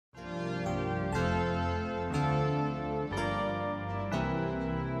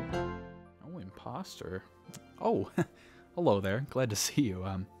imposter. Oh, hello there. Glad to see you.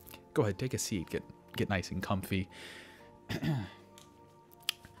 Go ahead, take a seat. Get nice and comfy. I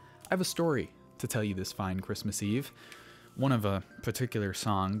have a story to tell you this fine Christmas Eve. One of a particular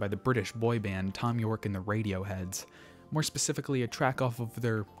song by the British boy band Tom York and the Radioheads. More specifically, a track off of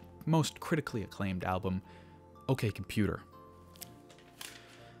their most critically acclaimed album, OK Computer.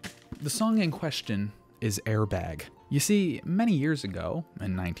 The song in question is Airbag. You see, many years ago,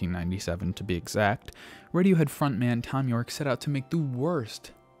 in 1997 to be exact, Radiohead frontman Tom York set out to make the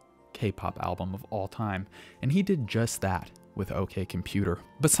worst K-pop album of all time, and he did just that with OK Computer.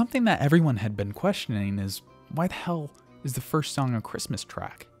 But something that everyone had been questioning is, why the hell is the first song a Christmas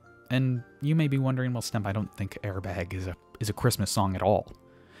track? And you may be wondering, well, Stemp, I don't think Airbag is a Christmas song at all.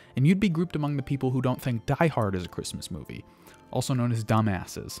 And you'd be grouped among the people who don't think Die Hard is a Christmas movie, also known as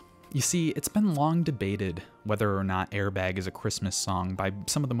dumbasses. You see, it's been long debated whether or not Airbag is a Christmas song by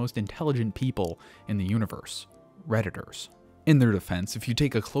some of the most intelligent people in the universe, Redditors. In their defense, if you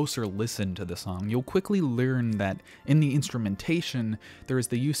take a closer listen to the song, you'll quickly learn that in the instrumentation, there is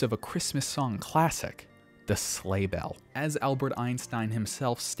the use of a Christmas song classic, the sleigh bell. As Albert Einstein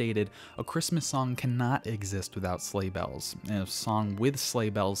himself stated, a Christmas song cannot exist without sleigh bells, and a song with sleigh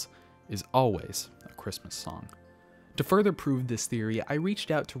bells is always a Christmas song. To further prove this theory, I reached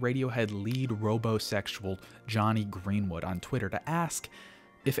out to Radiohead lead robosexual Johnny Greenwood on Twitter to ask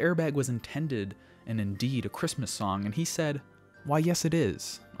if Airbag was intended and indeed a Christmas song, and he said, "Why, yes it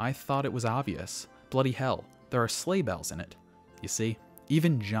is. I thought it was obvious. Bloody hell, there are sleigh bells in it." You see,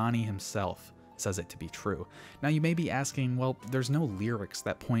 even Johnny himself says it to be true. Now you may be asking, well, there's no lyrics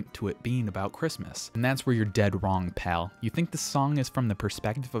that point to it being about Christmas. And that's where you're dead wrong, pal. You think the song is from the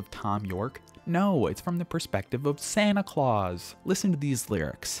perspective of Tom York? No, it's from the perspective of Santa Claus. Listen to these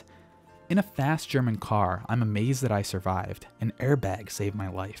lyrics. "In a fast German car, I'm amazed that I survived. An airbag saved my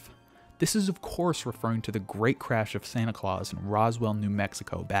life." This is of course referring to the great crash of Santa Claus in Roswell, New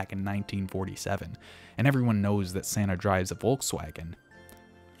Mexico back in 1947. And everyone knows that Santa drives a Volkswagen.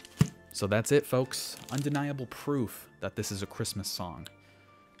 So that's it, folks. Undeniable proof that this is a Christmas song.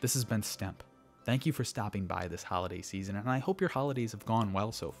 This has been Stemp. Thank you for stopping by this holiday season, and I hope your holidays have gone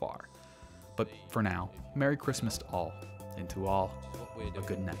well so far. But for now, Merry Christmas to all, and to all, a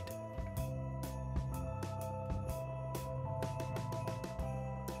good night.